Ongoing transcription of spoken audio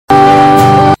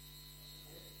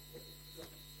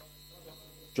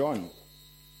John.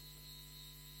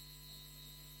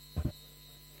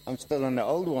 I'm still on the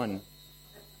old one.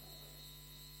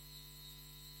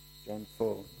 John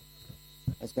 4.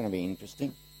 That's going to be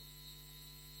interesting.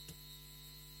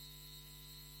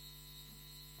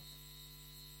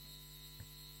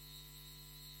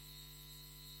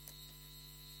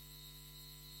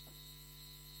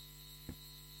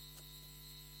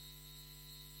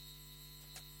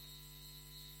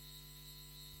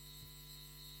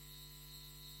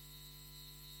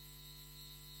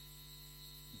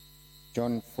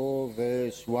 John 4,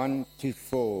 verse 1 to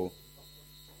 4.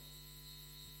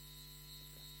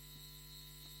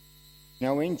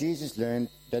 Now when Jesus learned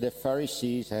that the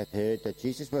Pharisees had heard that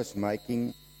Jesus was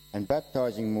making and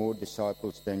baptizing more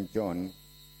disciples than John,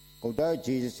 although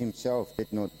Jesus himself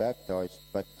did not baptize,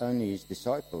 but only his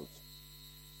disciples,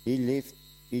 he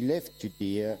left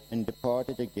Judea and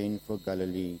departed again for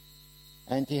Galilee,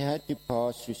 and he had to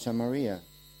pass through Samaria.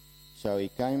 So he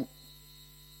came...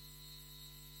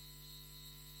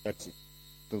 That's it.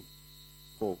 2,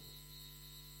 4.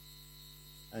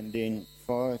 And then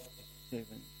 5, 7.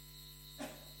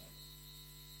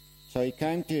 So he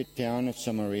came to a town of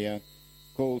Samaria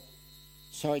called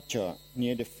Sychar,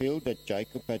 near the field that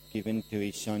Jacob had given to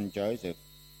his son Joseph.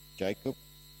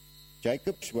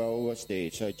 Jacob's well was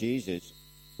there, so Jesus,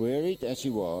 wearied as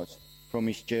he was from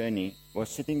his journey, was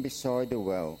sitting beside the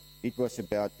well. It was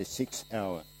about the 6th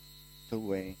hour.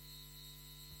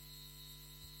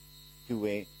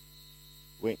 Where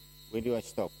do I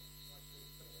stop?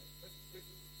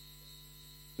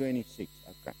 26.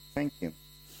 Okay, thank you.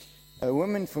 A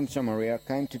woman from Samaria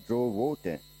came to draw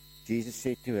water. Jesus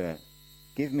said to her,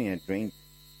 "Give me a drink."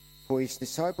 For his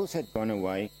disciples had gone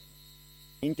away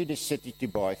into the city to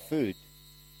buy food.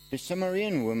 The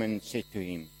Samaritan woman said to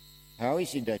him, "How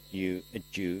is it that you, a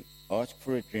Jew, ask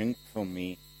for a drink from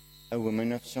me, a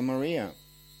woman of Samaria?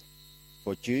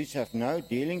 For Jews have no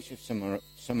dealings with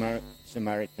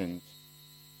Samaritans."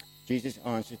 Jesus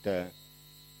answered her,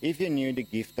 "If you knew the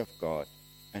gift of God,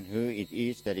 and who it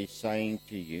is that is saying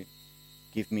to you,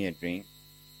 'Give me a drink,'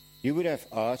 you would have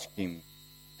asked him,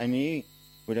 and he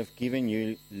would have given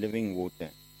you living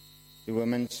water." The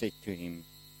woman said to him,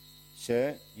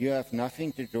 "Sir, you have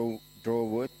nothing to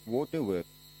draw water with,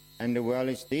 and the well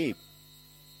is deep.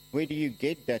 Where do you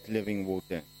get that living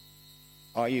water?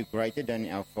 Are you greater than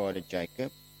our father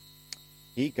Jacob?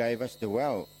 He gave us the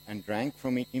well and drank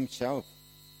from it himself,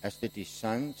 as did his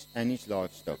sons and his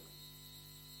livestock."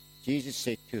 Jesus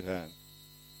said to her,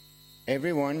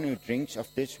 "Everyone who drinks of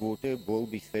this water will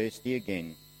be thirsty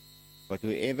again, but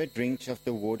whoever drinks of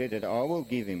the water that I will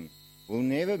give him will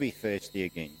never be thirsty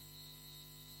again.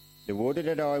 The water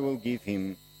that I will give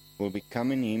him will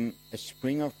become in him a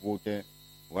spring of water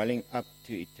welling up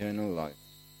to eternal life."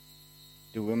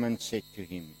 The woman said to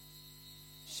him,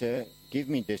 "Sir, give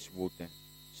me this water,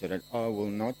 so that I will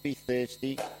not be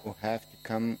thirsty or have to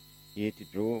come here to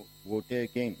draw water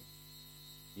again."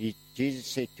 Jesus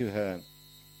said to her,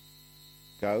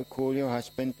 "Go, call your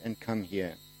husband and come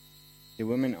here." The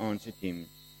woman answered him,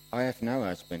 "I have no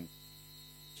husband."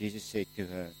 Jesus said to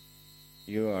her,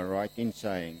 "You are right in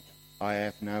saying, 'I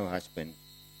have no husband,'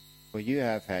 for you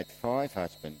have had 5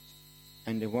 husbands,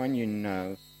 and the one you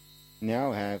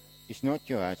now have is not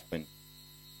your husband.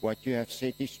 What you have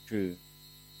said is true."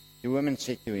 The woman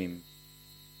said to him,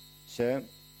 "Sir,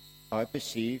 I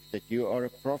perceive that you are a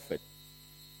prophet.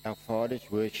 Our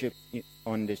fathers worshipped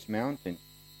on this mountain,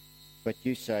 but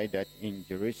you say that in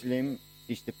Jerusalem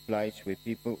is the place where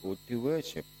people ought to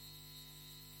worship."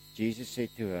 Jesus said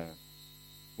to her,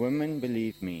 "Woman,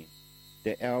 believe me,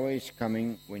 the hour is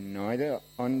coming when neither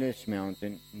on this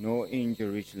mountain nor in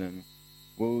Jerusalem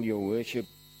will you worship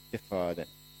the Father.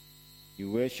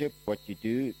 You worship what you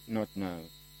do not know.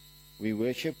 We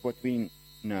worship what we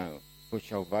know, for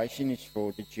salvation is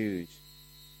for the Jews.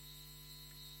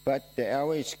 But the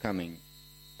hour is coming,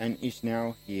 and is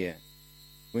now here,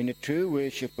 when the true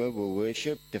worshipper will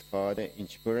worship the Father in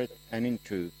spirit and in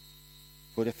truth.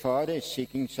 For the Father is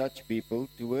seeking such people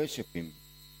to worship him.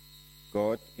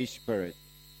 God is spirit,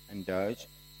 and those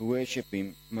who worship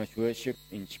him must worship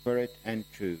in spirit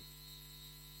and truth."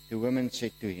 The woman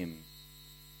said to him,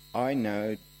 "I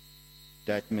know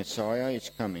that Messiah is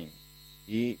coming,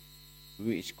 he who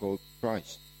is called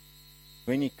Christ.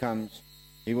 When he comes,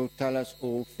 he will tell us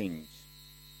all things."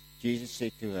 Jesus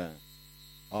said to her,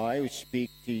 "I who speak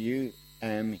to you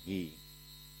am he."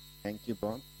 Thank you,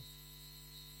 Bob.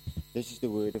 This is the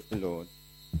word of the Lord.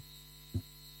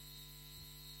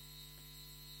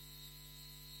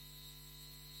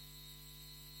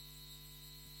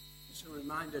 Just a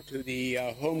reminder to the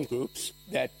home groups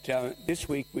that this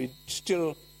week we're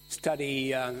still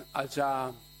study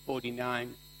Isaiah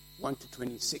 49, 1 to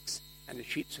 26, and the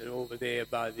sheets are over there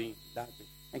by the library.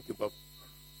 Thank you, Bob.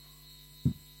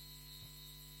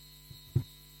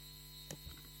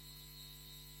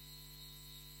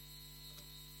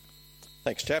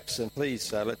 Thanks, chaps, and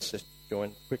please let's just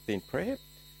join quickly in prayer.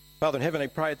 Father in heaven, I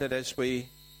pray that as we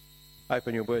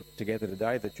open your word together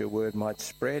today, that your word might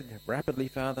spread rapidly,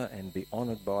 Father, and be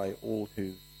honoured by all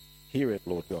who hear it,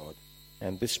 Lord God.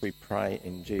 And this we pray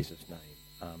in Jesus' name.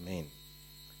 Amen.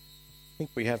 I think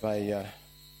we do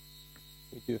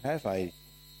have a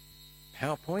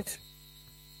PowerPoint.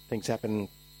 Things happened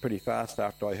pretty fast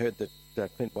after I heard that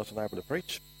Clint wasn't able to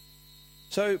preach.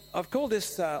 So I've called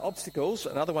this Obstacles,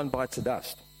 Another One Bites the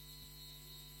Dust.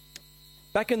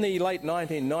 Back in the late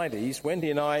 1990s,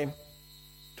 Wendy and I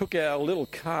took our little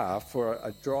car for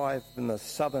a drive in the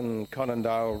southern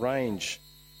Conondale Range.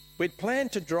 We'd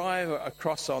planned to drive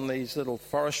across on these little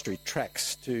forestry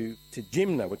tracks to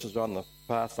Jimna, which is on the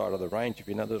far side of the range, if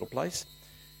you know the little place.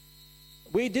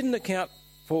 We didn't account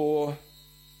for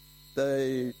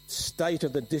the state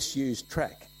of the disused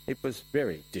track. It was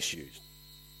very disused.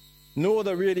 Nor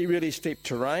the really, really steep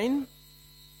terrain,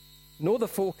 nor the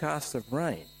forecast of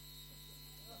rain.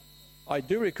 I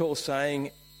do recall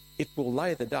saying, it will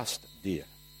lay the dust, dear.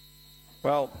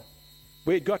 Well,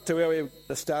 we'd got to where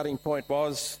the starting point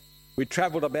was. We'd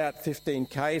travelled about 15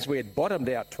 k's. We had bottomed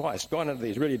out twice, gone into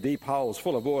these really deep holes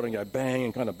full of water and go bang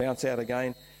and kind of bounce out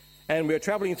again. And we were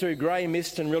travelling through grey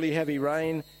mist and really heavy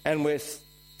rain, and we're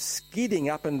skidding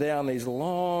up and down these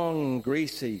long,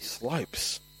 greasy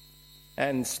slopes.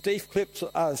 And steep cliffs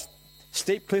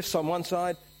on one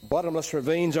side, bottomless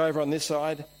ravines over on this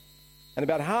side. And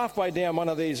about halfway down one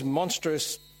of these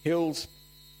monstrous hills,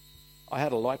 I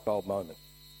had a light bulb moment.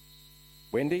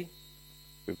 Wendy,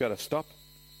 we've got to stop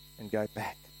and go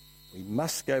back. We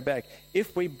must go back.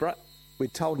 We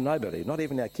told nobody, not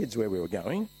even our kids, where we were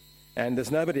going, and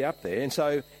there's nobody up there. And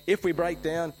so if we break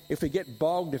down, if we get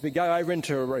bogged, if we go over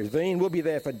into a ravine, we'll be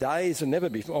there for days and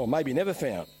maybe never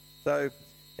found. So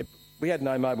we had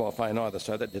no mobile phone either,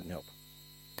 so that didn't help.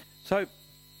 So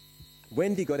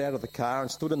Wendy got out of the car and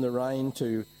stood in the rain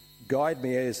to guide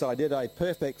me as I did a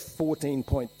perfect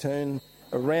 14-point turn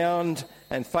around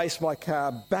and faced my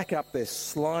car back up this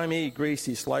slimy,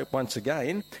 greasy slope once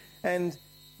again. And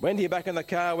Wendy back in the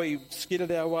car, we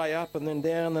skidded our way up and then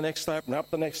down the next slope and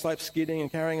up the next slope, skidding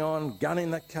and carrying on,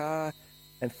 gunning the car.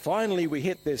 And finally we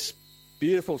hit this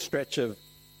beautiful stretch of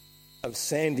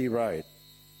sandy road,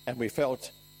 and we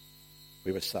felt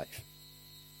we were safe.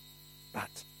 But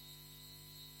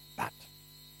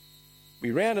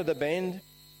we rounded a bend,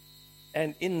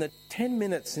 and in the 10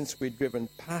 minutes since we'd driven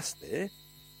past there,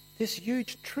 this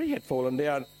huge tree had fallen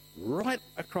down right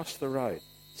across the road,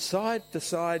 side to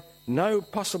side, no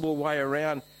possible way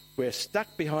around. We're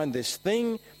stuck behind this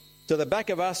thing. To the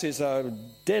back of us is a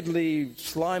deadly,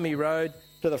 slimy road.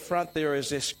 To the front there is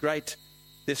this great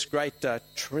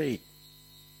tree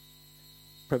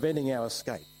preventing our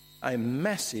escape. A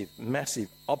massive, massive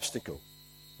obstacle.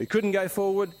 We couldn't go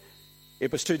forward.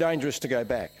 It was too dangerous to go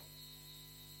back.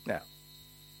 Now,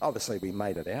 obviously we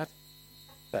made it out,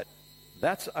 but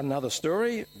that's another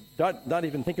story. Don't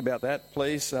even think about that,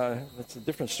 please. That's a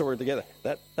different story together.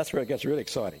 That's where it gets really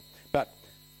exciting. But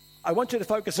I want you to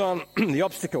focus on the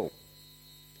obstacle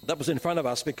that was in front of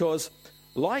us, because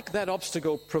like that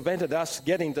obstacle prevented us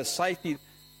getting to safety,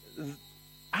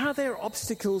 are there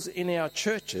obstacles in our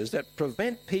churches that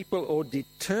prevent people or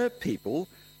deter people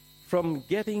from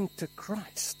getting to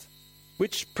Christ,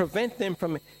 which prevent them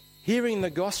from hearing the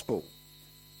gospel,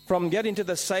 from getting to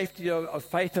the safety of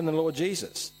faith in the Lord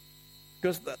Jesus?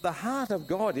 Because the heart of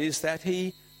God is that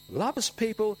he loves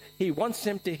people. He wants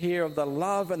them to hear of the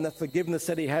love and the forgiveness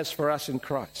that he has for us in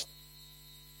Christ.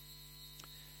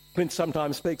 Clint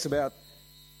sometimes speaks about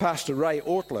Pastor Ray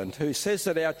Ortland, who says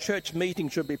that our church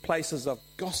meetings should be places of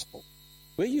gospel,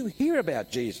 where you hear about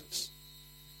Jesus,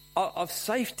 of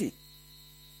safety,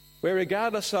 where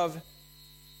regardless of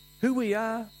who we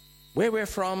are, where we're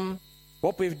from,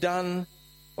 what we've done,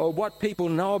 or what people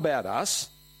know about us,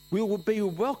 we will be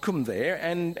welcome there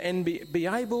and be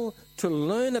able to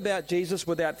learn about Jesus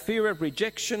without fear of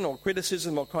rejection or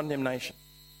criticism or condemnation.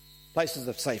 Places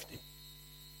of safety.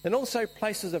 And also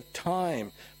places of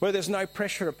time where there's no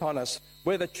pressure upon us,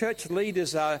 where the church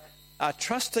leaders are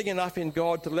trusting enough in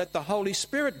God to let the Holy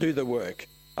Spirit do the work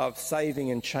of saving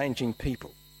and changing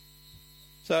people.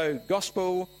 So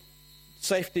gospel,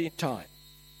 safety, time.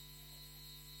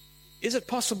 Is it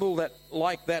possible that,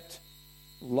 like that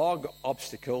log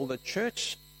obstacle, the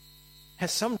church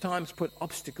has sometimes put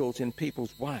obstacles in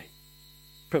people's way,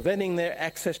 preventing their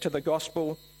access to the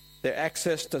gospel, their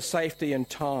access to safety and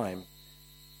time.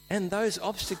 And those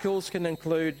obstacles can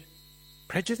include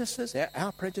prejudices,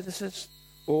 our prejudices,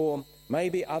 or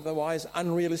maybe otherwise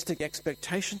unrealistic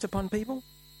expectations upon people.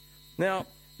 Now,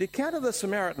 the account of the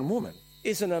Samaritan woman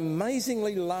is an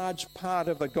amazingly large part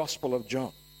of the Gospel of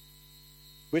John,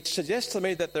 which suggests to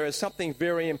me that there is something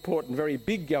very important, very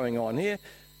big going on here,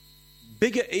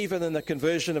 bigger even than the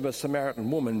conversion of a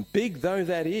Samaritan woman, big though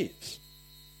that is.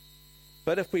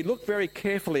 But if we look very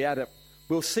carefully at it,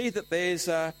 we'll see that there's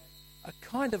a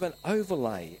kind of an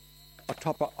overlay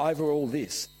over all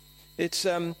this. It's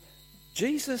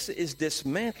Jesus is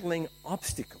dismantling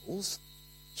obstacles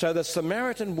so the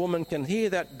Samaritan woman can hear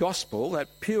that gospel,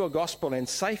 that pure gospel, in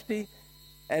safety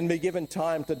and be given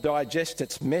time to digest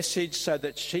its message so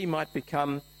that she might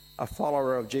become a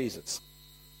follower of Jesus.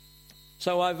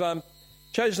 So I've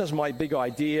chosen as my big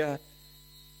idea,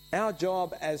 our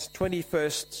job as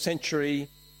 21st century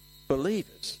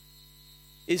believers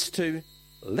is to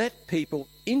let people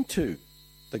into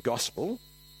the gospel,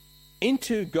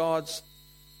 into God's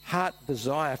heart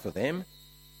desire for them,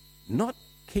 not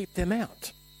keep them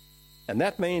out. And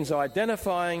that means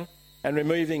identifying and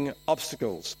removing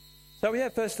obstacles. So we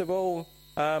have, first of all,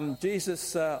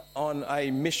 Jesus on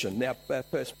a mission. Now,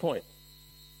 first point.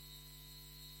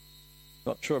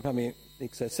 Not sure if I'm having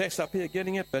success up here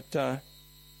getting it, but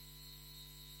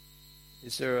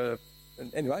is there a...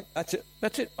 Anyway, that's it.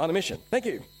 That's it, on a mission. Thank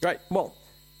you. Great. Well,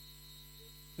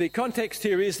 the context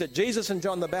here is that Jesus and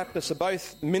John the Baptist are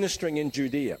both ministering in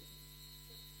Judea.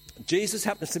 Jesus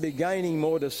happens to be gaining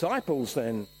more disciples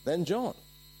than John.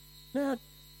 Now,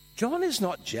 John is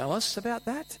not jealous about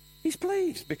that. He's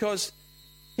pleased because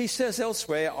he says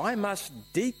elsewhere, I must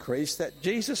decrease that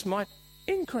Jesus might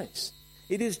increase.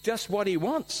 It is just what he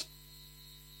wants.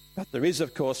 But there is,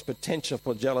 of course, potential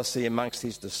for jealousy amongst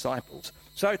his disciples.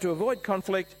 So to avoid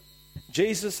conflict,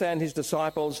 Jesus and his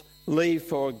disciples leave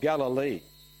for Galilee.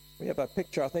 We have a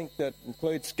picture, I think, that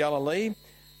includes Galilee.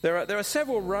 There are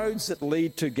several roads that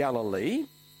lead to Galilee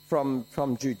from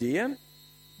Judea,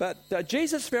 but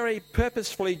Jesus very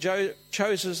purposefully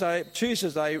chooses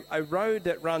a road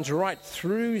that runs right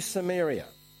through Samaria.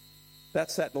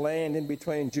 That's that land in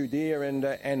between Judea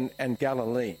and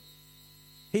Galilee.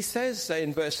 He says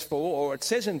in verse 4, or it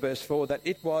says in verse 4, that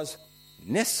it was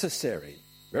necessary.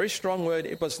 Very strong word.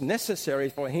 It was necessary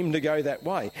for him to go that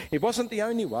way. It wasn't the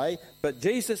only way, but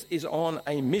Jesus is on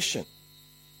a mission.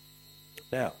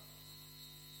 Now,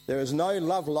 there is no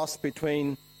love lost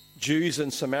between Jews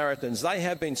and Samaritans. They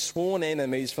have been sworn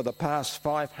enemies for the past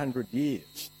 500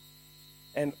 years.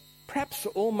 And perhaps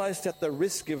almost at the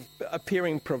risk of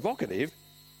appearing provocative,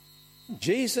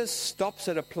 Jesus stops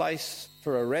at a place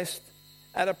for a rest,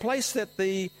 at a place that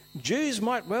the Jews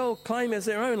might well claim as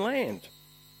their own land,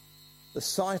 the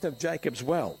site of Jacob's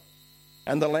well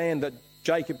and the land that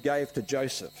Jacob gave to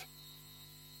Joseph.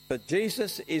 But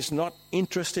Jesus is not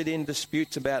interested in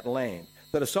disputes about land.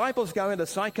 The disciples go into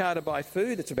Sychar to buy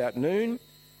food. It's about noon,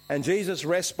 and Jesus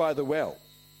rests by the well.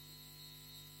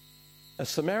 A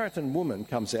Samaritan woman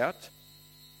comes out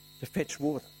to fetch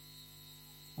water.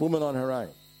 Woman on her own.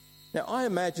 Now, I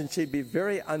imagine she'd be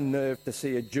very unnerved to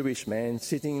see a Jewish man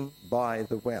sitting by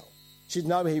the well. She'd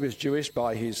know he was Jewish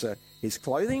by his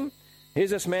clothing.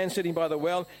 Here's this man sitting by the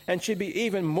well, and she'd be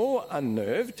even more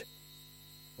unnerved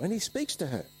when he speaks to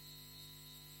her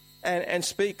and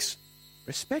speaks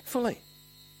respectfully.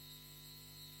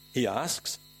 He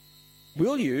asks,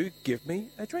 will you give me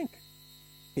a drink?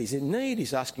 He's in need.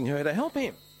 He's asking her to help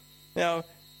him. Now,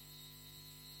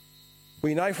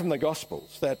 we know from the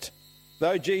Gospels that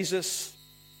though Jesus,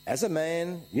 as a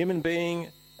man, human being,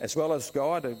 as well as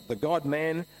God, the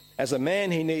God-man, as a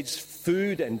man he needs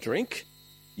food and drink,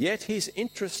 yet his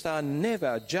interests are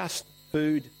never just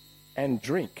food and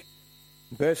drink.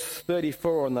 Verse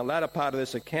 34, in the latter part of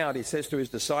this account, he says to his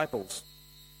disciples,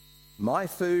 my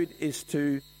food is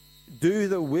to do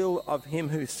the will of him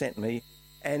who sent me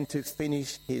and to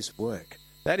finish his work.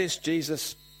 That is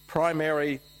Jesus'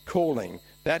 primary calling.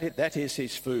 That is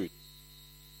his food.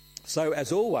 So,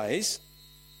 as always,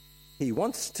 he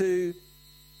wants to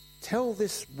tell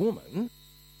this woman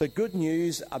the good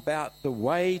news about the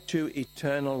way to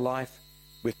eternal life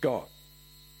with God.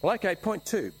 Well, okay, point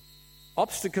 2.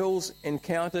 Obstacles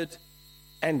encountered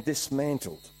and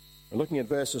dismantled. We're looking at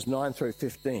verses 9 through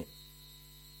 15.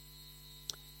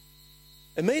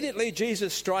 Immediately,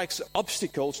 Jesus strikes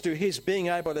obstacles to his being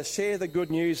able to share the good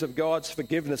news of God's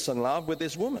forgiveness and love with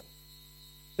this woman.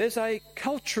 There's a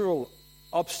cultural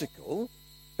obstacle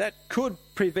that could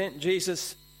prevent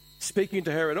Jesus speaking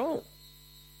to her at all.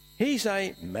 He's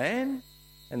a man,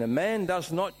 and a man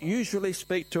does not usually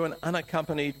speak to an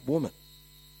unaccompanied woman.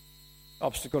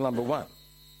 obstacle number one.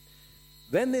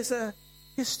 Then there's a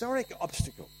historic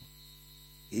obstacle.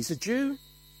 He's a Jew,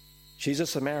 she's a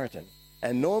Samaritan.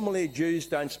 And normally Jews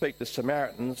don't speak to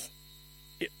Samaritans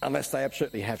unless they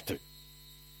absolutely have to.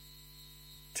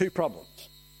 Two problems.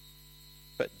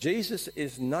 But Jesus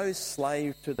is no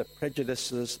slave to the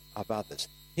prejudices of others.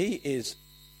 He is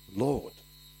Lord.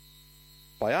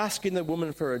 By asking the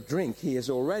woman for a drink, he has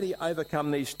already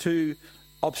overcome these two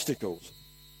obstacles,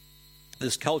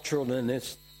 this cultural and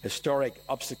this historic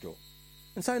obstacle.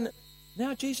 And so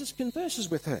now Jesus converses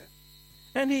with her.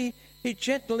 And he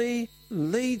gently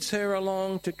leads her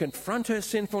along to confront her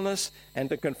sinfulness and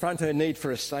to confront her need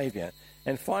for a saviour.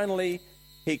 And finally,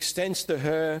 he extends to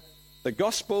her the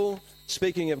gospel,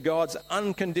 speaking of God's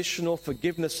unconditional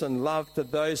forgiveness and love to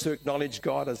those who acknowledge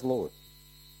God as Lord.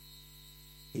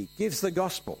 He gives the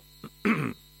gospel.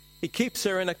 He keeps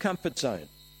her in a comfort zone.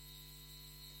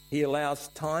 He allows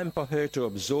time for her to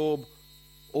absorb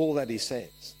all that he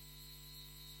says.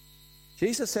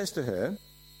 Jesus says to her,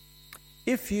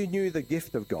 if you knew the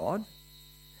gift of God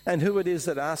and who it is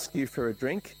that asks you for a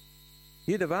drink,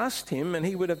 you'd have asked him and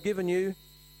he would have given you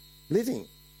living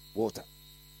water.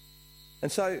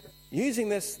 And so using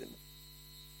this,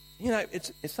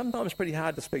 it's sometimes pretty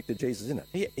hard to speak to Jesus, isn't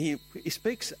it? He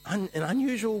speaks in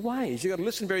unusual ways. You've got to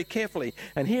listen very carefully.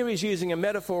 And here he's using a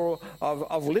metaphor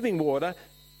of living water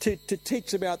to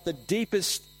teach about the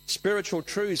deepest spiritual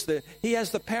truths. He has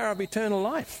the power of eternal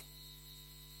life.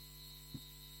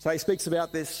 So he speaks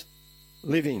about this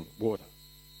living water.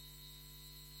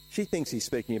 She thinks he's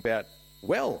speaking about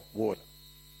well water,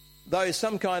 though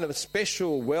some kind of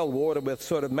special well water with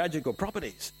sort of magical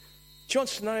properties. She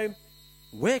wants to know,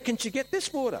 where can she get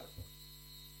this water?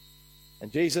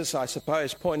 And Jesus, I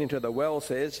suppose, pointing to the well,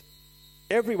 says,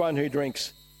 everyone who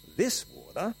drinks this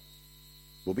water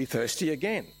will be thirsty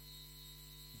again.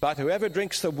 But whoever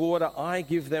drinks the water I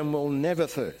give them will never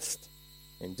thirst.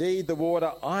 Indeed, the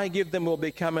water I give them will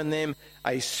become in them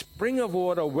a spring of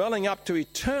water welling up to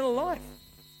eternal life.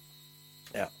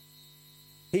 Now,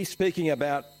 he's speaking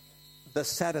about the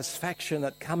satisfaction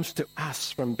that comes to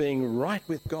us from being right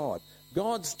with God,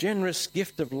 God's generous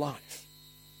gift of life.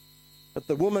 But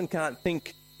the woman can't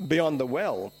think beyond the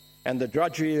well and the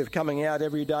drudgery of coming out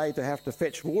every day to have to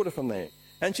fetch water from there.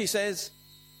 And she says,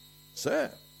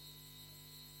 Sir,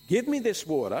 give me this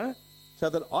water so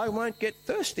that I won't get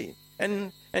thirsty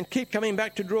and keep coming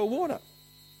back to draw water.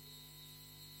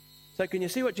 So can you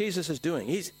see what Jesus is doing?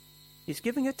 He's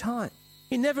giving her time.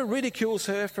 He never ridicules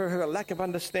her for her lack of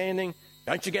understanding.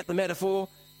 Don't you get the metaphor?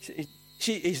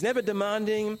 He's never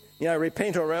demanding,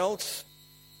 repent or else.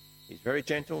 He's very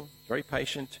gentle, very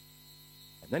patient.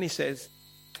 And then he says,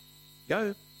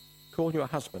 go, call your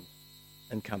husband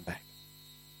and come back.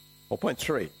 Or point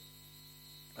 3,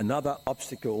 another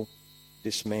obstacle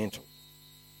dismantled.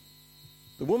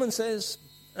 The woman says,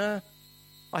 I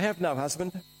have no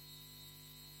husband,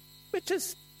 which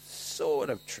is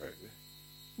sort of true,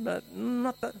 but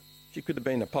not that. She could have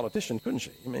been a politician, couldn't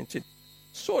she? It's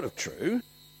sort of true,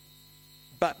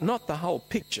 but not the whole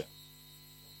picture.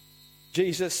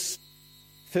 Jesus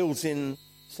fills in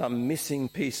some missing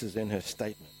pieces in her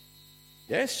statement.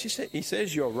 Yes, he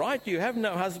says, you're right, you have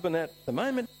no husband at the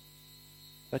moment,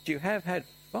 but you have had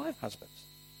 5 husbands.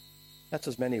 That's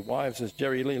as many wives as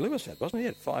Jerry Lee Lewis had, wasn't he? He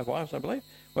had 5 wives, I believe.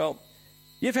 Well,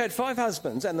 you've had 5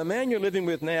 husbands, and the man you're living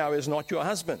with now is not your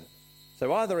husband.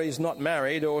 So either he's not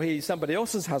married or he's somebody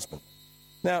else's husband.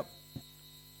 Now,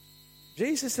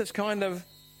 Jesus is kind of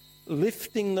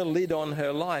lifting the lid on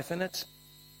her life, and it's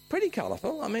pretty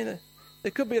colourful.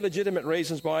 There could be legitimate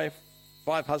reasons why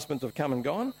 5 husbands have come and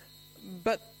gone,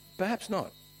 but perhaps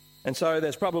not. And so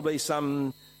there's probably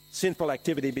some sinful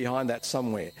activity behind that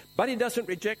somewhere. But he doesn't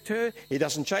reject her, he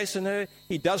doesn't chasten her,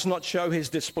 he does not show his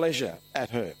displeasure at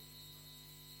her.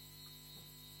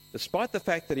 Despite the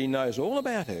fact that he knows all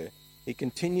about her, he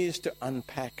continues to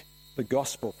unpack the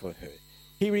gospel for her.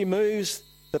 He removes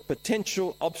the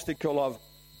potential obstacle of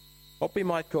what we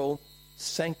might call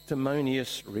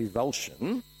sanctimonious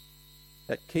revulsion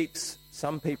that keeps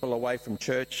some people away from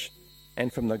church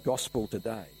and from the gospel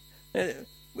today.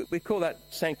 We call that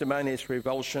sanctimonious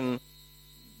revulsion.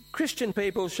 Christian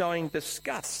people showing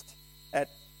disgust at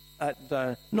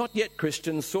not yet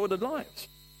Christians' sordid lives.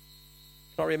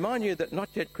 I remind you that not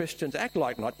yet Christians act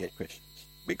like not yet Christians.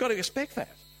 We've got to expect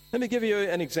that. Let me give you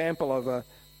an example of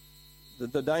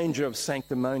the danger of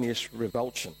sanctimonious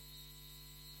revulsion.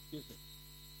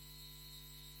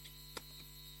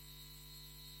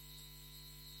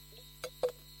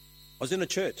 I was in a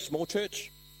church, small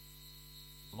church,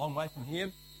 a long way from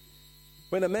here,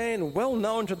 when a man well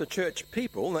known to the church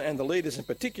people, and the leaders in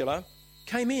particular,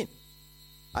 came in.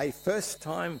 a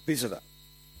first-time visitor.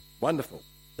 Wonderful.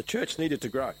 The church needed to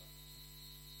grow.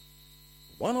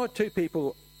 One or two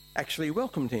people actually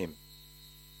welcomed him,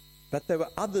 but there were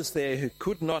others there who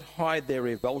could not hide their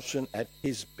revulsion at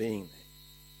his being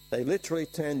there. They literally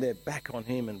turned their back on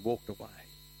him and walked away.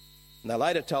 And they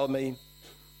later told me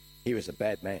he was a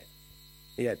bad man.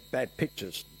 He had bad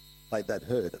pictures, they'd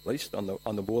heard at least, on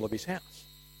the wall of his house.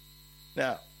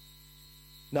 Now,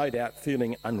 no doubt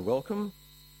feeling unwelcome,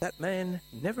 that man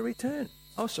never returned.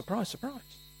 Oh, surprise, surprise.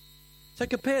 So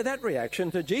compare that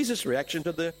reaction to Jesus' reaction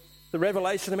to the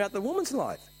revelation about the woman's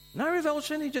life. No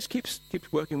revulsion, he just keeps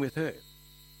working with her.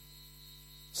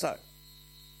 So,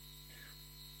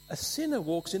 a sinner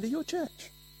walks into your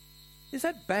church. Is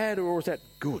that bad or is that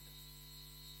good?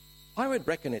 I would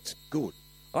reckon it's good.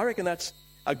 I reckon that's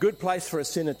a good place for a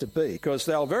sinner to be, because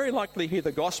they'll very likely hear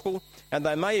the gospel and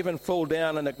they may even fall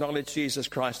down and acknowledge Jesus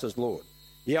Christ as Lord.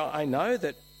 Yeah, I know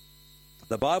that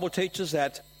the Bible teaches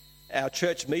that our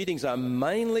church meetings are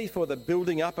mainly for the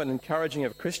building up and encouraging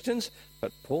of Christians,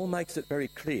 but Paul makes it very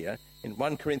clear in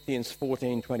 1 Corinthians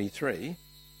 14:23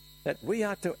 that we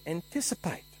are to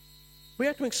anticipate, we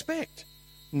are to expect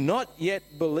not yet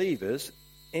believers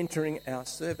entering our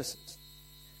services.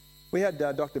 We had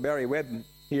Dr. Barry Webb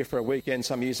here for a weekend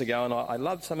some years ago, and I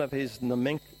loved some of his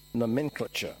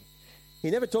nomenclature. He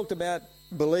never talked about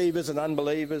believers and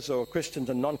unbelievers or Christians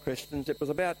and non-Christians. It was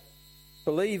about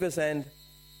believers and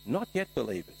not yet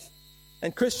believers,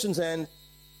 and Christians and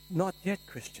not yet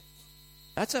Christians.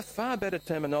 That's a far better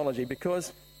terminology,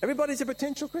 because everybody's a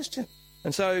potential Christian.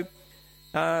 And so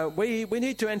we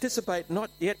need to anticipate not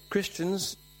yet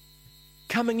Christians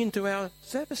coming into our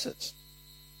services.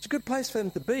 It's a good place for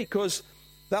them to be, because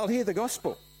they'll hear the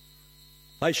gospel.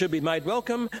 They should be made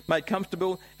welcome, made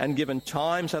comfortable, and given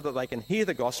time so that they can hear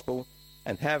the gospel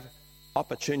and have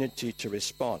opportunity to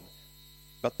respond.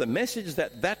 But the message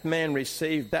that that man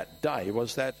received that day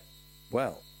was that,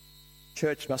 well,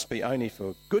 church must be only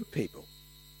for good people,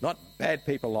 not bad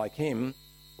people like him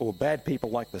or bad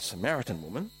people like the Samaritan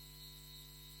woman.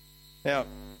 Now,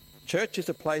 church is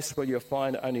a place where you'll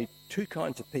find only two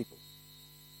kinds of people: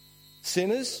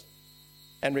 sinners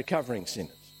and recovering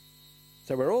sinners.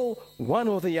 So we're all one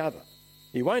or the other.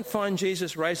 You won't find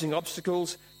Jesus raising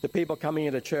obstacles to people coming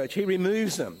into church. He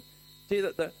removes them. See,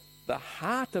 that the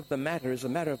heart of the matter is a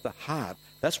matter of the heart.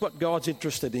 That's what God's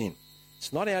interested in.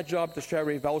 It's not our job to show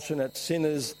revulsion at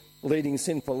sinners leading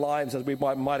sinful lives as we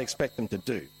might expect them to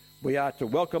do. We are to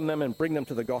welcome them and bring them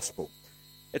to the gospel.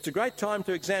 It's a great time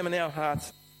to examine our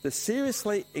hearts, to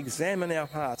seriously examine our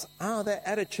hearts. Are there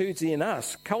attitudes in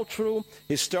us, cultural,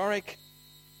 historic?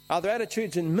 Are there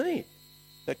attitudes in me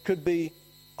that could be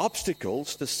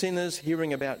obstacles to sinners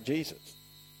hearing about Jesus?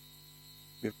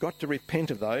 We've got to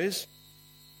repent of those.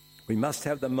 We must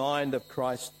have the mind of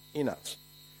Christ in us.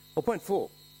 Well, point 4,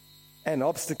 an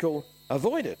obstacle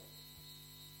avoided.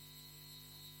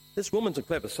 This woman's a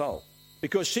clever soul,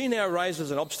 because she now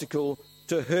raises an obstacle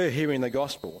to her hearing the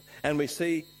gospel, and we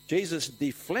see Jesus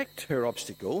deflect her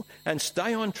obstacle and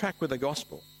stay on track with the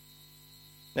gospel.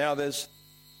 Now, there's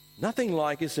nothing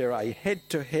like, is there, a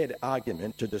head-to-head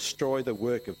argument to destroy the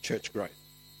work of church growth.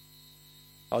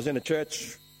 I was in a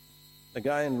church,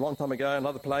 again, a long time ago,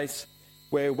 another place,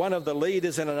 where one of the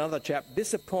leaders and another chap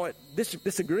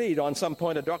disagreed on some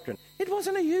point of doctrine. It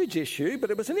wasn't a huge issue,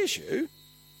 but it was an issue.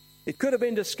 It could have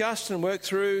been discussed and worked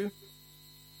through,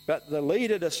 but the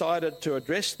leader decided to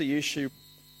address the issue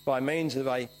by means of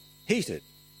a heated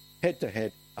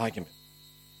head-to-head argument.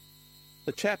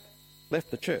 The chap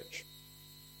left the church,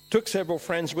 took several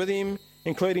friends with him,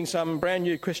 including some brand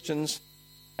new Christians,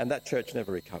 and that church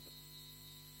never recovered.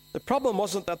 The problem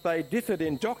wasn't that they differed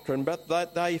in doctrine, but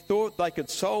that they thought they could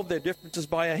solve their differences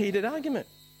by a heated argument.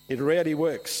 It rarely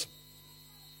works.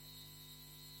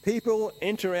 People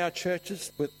enter our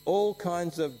churches with all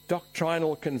kinds of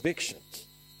doctrinal convictions.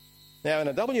 Now, in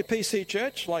a WPC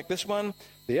church like this one,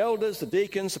 the elders, the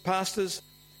deacons, the pastors,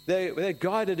 they're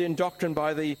guided in doctrine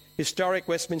by the historic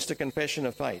Westminster Confession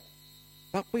of Faith.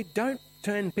 But we don't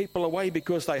turn people away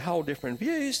because they hold different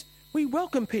views. We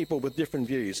welcome people with different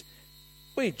views.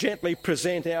 We gently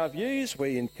present our views.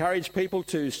 We encourage people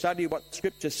to study what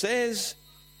Scripture says.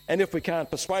 And if we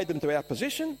can't persuade them to our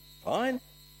position, fine.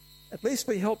 At least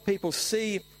we help people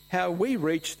see how we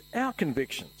reached our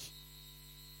convictions.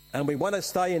 And we want to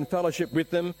stay in fellowship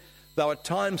with them, though at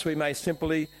times we may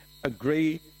simply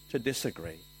agree to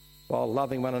disagree while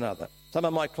loving one another. Some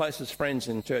of my closest friends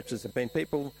in churches have been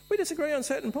people, we disagree on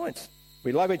certain points.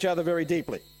 We love each other very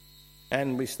deeply,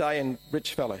 and we stay in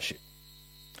rich fellowship.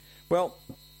 Well,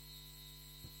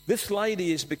 This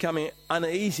lady is becoming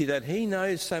uneasy that he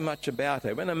knows so much about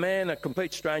her. When a man, a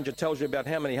complete stranger, tells you about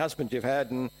how many husbands you've had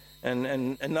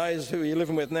and knows who you're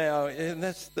living with now,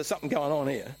 there's something going on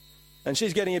here. And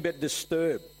she's getting a bit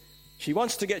disturbed. She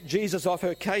wants to get Jesus off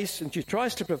her case, and she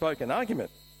tries to provoke an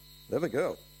argument. Clever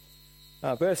girl.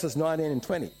 Verses 19 and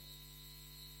 20.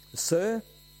 "Sir,"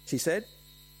 she said,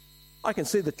 "I can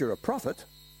see that you're a prophet.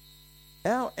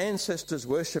 Our ancestors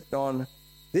worshipped on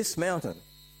this mountain."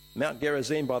 Mount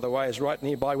Gerizim, by the way, is right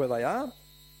nearby where they are,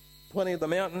 pointing at the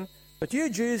mountain. "But you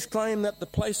Jews claim that the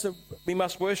place that we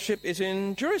must worship is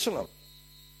in Jerusalem."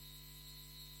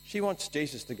 She wants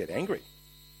Jesus to get angry.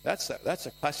 That's a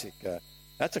classic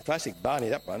Barney,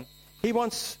 that one. She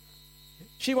wants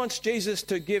Jesus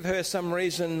to give her some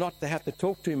reason not to have to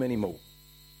talk to him anymore,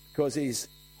 because he's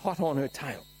hot on her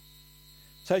tail.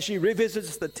 So she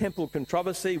revisits the temple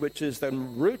controversy, which is the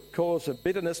root cause of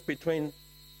bitterness between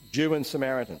Jew and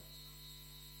Samaritan.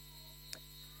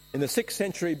 In the 6th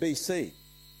century BC,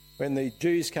 when the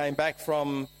Jews came back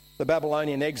from the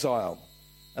Babylonian exile,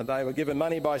 and they were given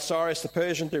money by Cyrus the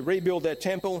Persian to rebuild their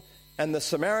temple, and the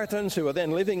Samaritans, who were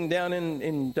then living down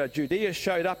in Judea,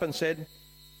 showed up and said,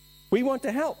 "We want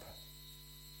to help."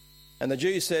 And the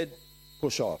Jews said,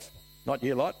 "Push off. Not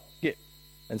you lot, get."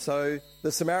 And so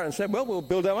the Samaritans said, "Well, we'll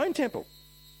build our own temple."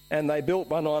 And they built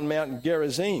one on Mount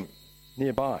Gerizim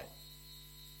nearby.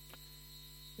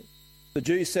 The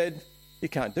Jews said, "You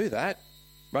can't do that.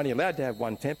 We're only allowed to have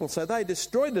one temple." So they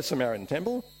destroyed the Samaritan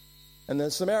temple. And the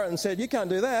Samaritans said, "You can't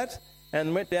do that,"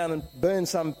 and went down and burned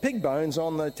some pig bones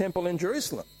on the temple in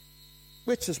Jerusalem,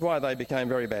 which is why they became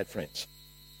very bad friends.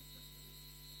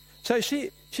 So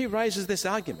she raises this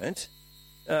argument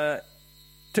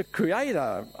to create,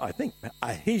 I think,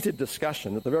 a heated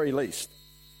discussion at the very least,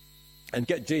 and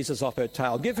get Jesus off her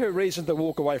tail, give her reason to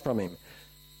walk away from him.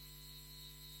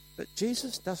 But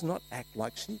Jesus does not act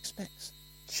like she expects.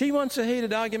 She wants a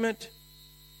heated argument.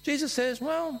 Jesus says,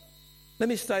 "Well, let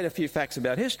me state a few facts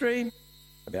about history,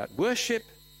 about worship."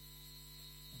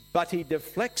 But he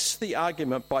deflects the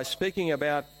argument by speaking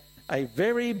about a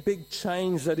very big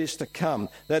change that is to come,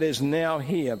 that is now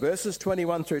here. Verses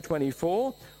 21 through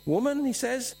 24. "Woman," he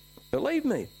says, "believe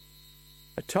me,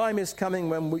 a time is coming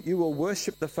when you will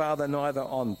worship the Father neither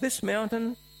on this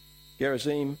mountain,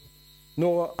 Gerizim,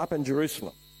 nor up in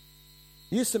Jerusalem.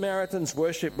 You Samaritans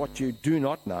worship what you do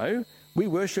not know. We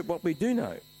worship what we do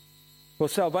know. For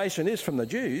salvation is from the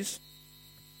Jews.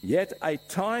 Yet a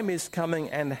time is coming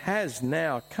and has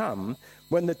now come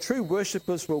when the true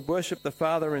worshippers will worship the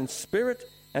Father in spirit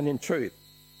and in truth.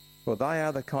 For they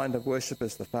are the kind of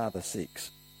worshippers the Father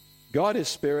seeks. God is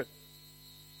spirit,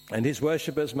 and his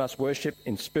worshippers must worship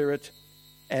in spirit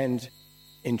and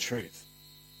in truth."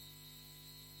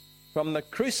 From the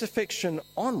crucifixion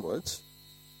onwards,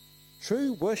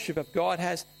 true worship of God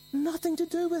has nothing to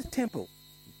do with temple.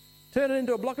 Turn it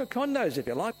into a block of condos if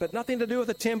you like, but nothing to do with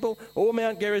the temple or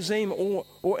Mount Gerizim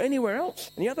or anywhere else,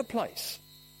 any other place.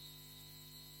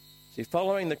 See,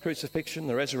 following the crucifixion,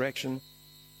 the resurrection,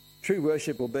 true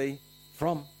worship will be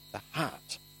from the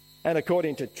heart and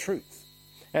according to truth.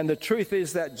 And the truth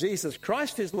is that Jesus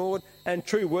Christ is Lord, and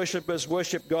true worshippers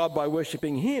worship God by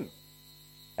worshipping him.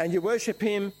 And you worship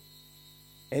him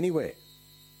anywhere,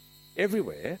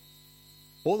 everywhere,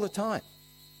 all the time,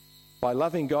 by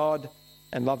loving God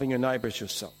and loving your neighbour as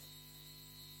yourself.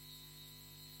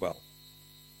 Well,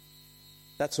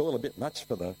 that's all a bit much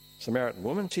for the Samaritan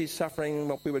woman. She's suffering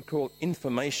what we would call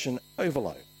information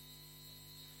overload.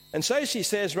 And so she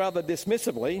says rather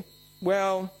dismissively,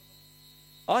 "Well,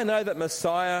 I know that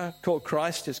Messiah called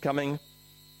Christ is coming.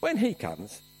 When he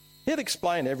comes, he'll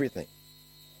explain everything."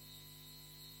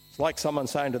 It's like someone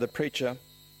saying to the preacher,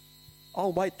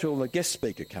 "I'll wait till the guest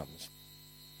speaker comes.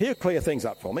 He'll clear things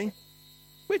up for me,"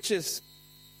 which is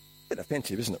a bit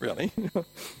offensive, isn't it, really?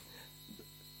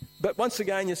 But once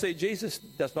again, you see, Jesus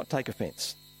does not take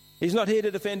offence. He's not here to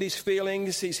defend his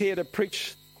feelings. He's here to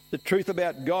preach the truth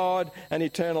about God and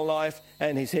eternal life,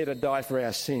 and he's here to die for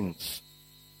our sins.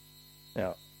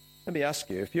 Now, let me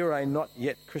ask you, if you're a not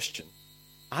yet Christian,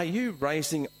 are you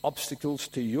raising obstacles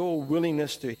to your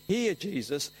willingness to hear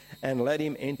Jesus and let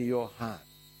him into your heart?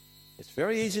 It's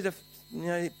very easy to,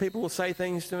 people will say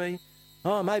things to me,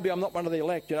 "Oh, maybe I'm not one of the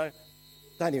elect,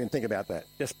 Don't even think about that.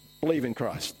 Just believe in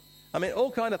Christ." I mean,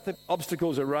 all kind of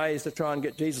obstacles are raised to try and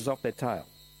get Jesus off their tail.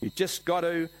 You just got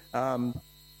to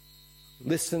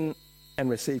listen and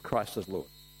receive Christ as Lord.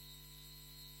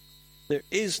 There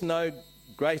is no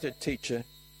greater teacher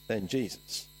than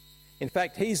Jesus. In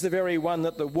fact, he's the very one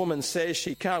that the woman says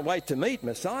she can't wait to meet,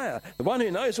 Messiah, the one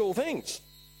who knows all things.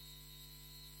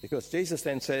 Because Jesus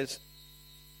then says,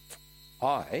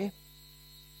 "I,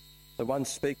 the one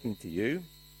speaking to you,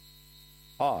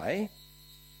 I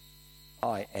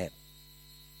am.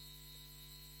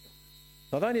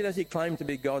 Not only does he claim to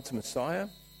be God's Messiah,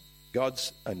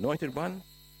 God's anointed one,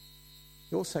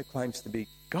 he also claims to be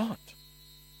God.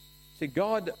 See,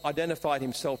 God identified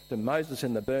himself to Moses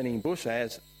in the burning bush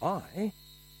as I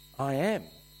am,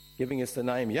 giving us the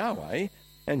name Yahweh,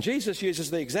 and Jesus uses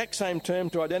the exact same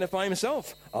term to identify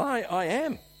himself, I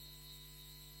am.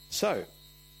 So,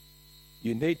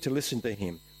 you need to listen to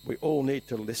him. We all need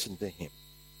to listen to him.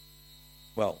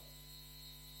 Well,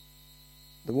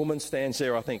 the woman stands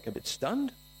there, I think, a bit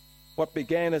stunned. What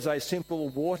began as a simple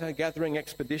water-gathering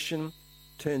expedition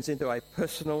turns into a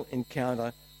personal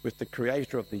encounter with the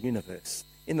creator of the universe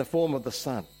in the form of the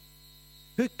Son.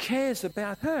 Who cares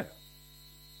about her?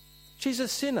 She's a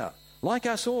sinner, like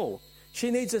us all.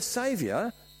 She needs a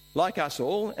saviour, like us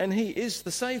all, and he is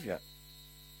the saviour.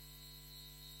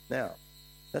 Now,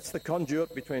 that's the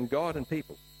conduit between God and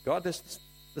people. God is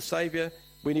the saviour.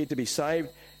 We need to be saved,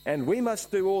 and we must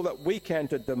do all that we can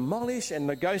to demolish and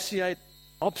negotiate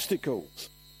obstacles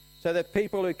so that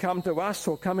people who come to us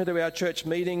or come into our church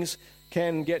meetings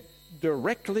can get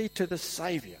directly to the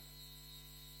Saviour,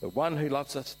 the one who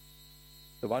loves us,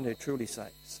 the one who truly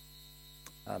saves.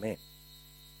 Amen.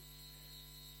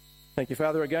 Thank you,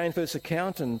 Father, again for this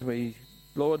account, and we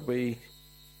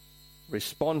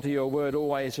respond to your word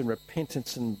always in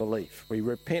repentance and belief. We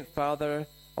repent, Father,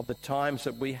 of the times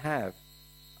that we have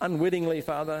unwittingly,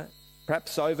 Father,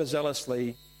 perhaps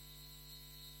overzealously,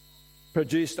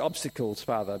 produced obstacles,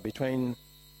 Father, between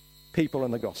people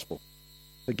and the gospel.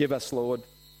 Forgive us, Lord.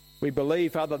 We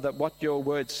believe, Father, that what your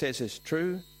word says is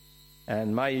true,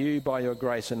 and may you, by your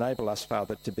grace, enable us,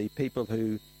 Father, to be people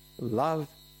who love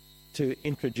to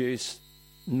introduce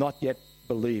not yet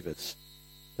believers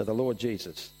to the Lord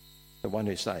Jesus, the one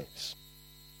who saves.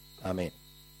 Amen.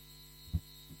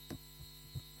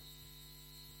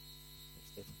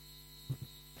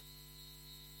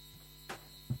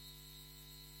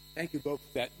 Thank you both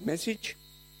for that message.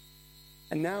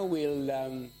 And now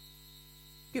we'll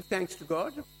give thanks to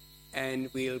God, and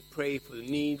we'll pray for the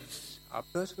needs, our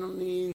personal needs,